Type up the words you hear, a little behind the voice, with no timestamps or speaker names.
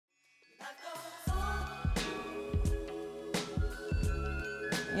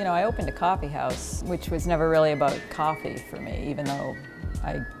You know, I opened a coffee house, which was never really about coffee for me, even though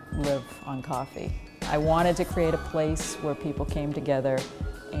I live on coffee. I wanted to create a place where people came together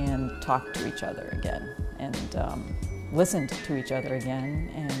and talked to each other again, and listened to each other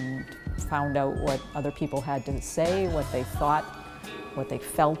again, and found out what other people had to say, what they thought, what they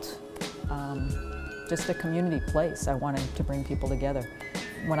felt. Just a community place. I wanted to bring people together.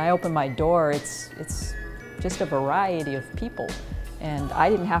 When I open my door, it's just a variety of people, and I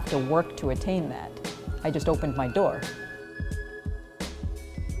didn't have to work to attain that. I just opened my door.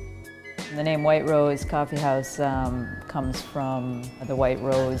 The name White Rose Coffeehouse comes from the White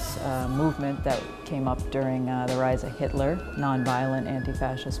Rose movement that came up during the rise of Hitler, nonviolent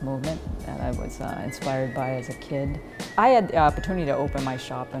anti-fascist movement that I was inspired by as a kid. I had the opportunity to open my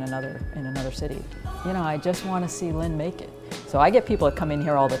shop in another city. You know, I just want to see Lynn make it. So I get people that come in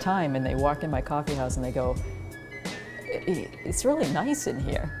here all the time and they walk in my coffee house and they go, "It's really nice in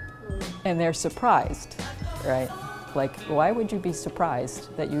here." And they're surprised, right? Like, why would you be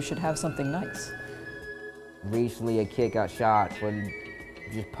surprised that you should have something nice? Recently, a kid got shot for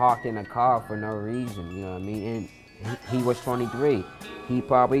just parked in a car for no reason, you know what I mean? And he was 23. He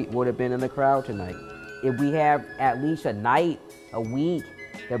probably would have been in the crowd tonight. If we have at least a night, a week,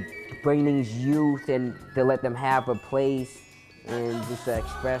 to bring these youth and to let them have a place and just to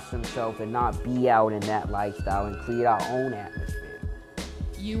express themselves and not be out in that lifestyle and create our own atmosphere.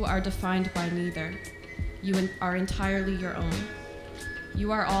 You are defined by neither. You are entirely your own.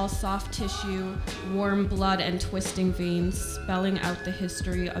 You are all soft tissue, warm blood, and twisting veins, spelling out the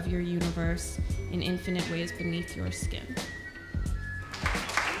history of your universe in infinite ways beneath your skin.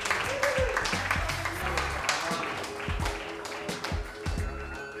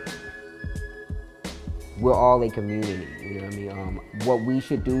 We're all a community, you know what I mean? What we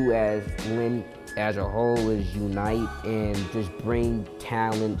should do as Lynn as a whole is unite and just bring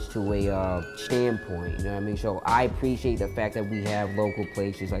talents to a standpoint, you know what I mean? So I appreciate the fact that we have local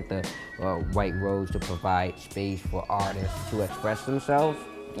places like the White Rose to provide space for artists to express themselves.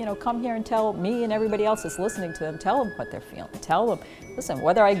 You know, come here and tell me and everybody else that's listening to them, tell them what they're feeling. Tell them, listen,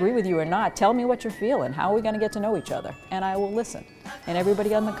 whether I agree with you or not, tell me what you're feeling. How are we going to get to know each other? And I will listen. And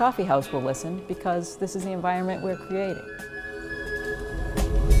everybody in the coffee house will listen, because this is the environment we're creating.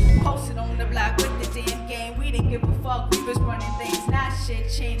 Posted on the block with the damn game. We didn't give a fuck. We was running things. Now shit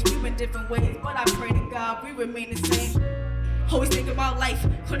changed. We went different ways, but I pray to God we remain the same. Always think about life.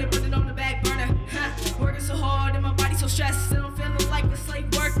 Couldn't put it on the back burner. Working so hard and my body so stressed, and I'm feeling like a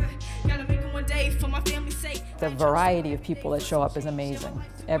slave worker. Gotta make it one day for my family's sake. The variety of people that show up is amazing.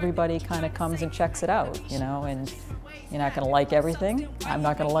 Everybody kind of comes and checks it out, you know, and you're not going to like everything. I'm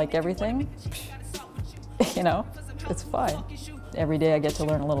not going to like everything. You know, it's fine. Every day I get to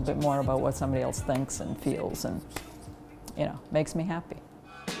learn a little bit more about what somebody else thinks and feels, and, you know, makes me happy.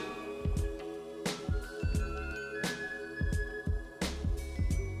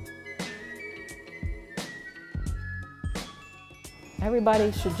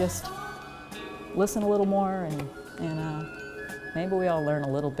 Everybody should just listen a little more, and maybe we all learn a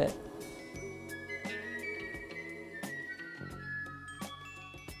little bit.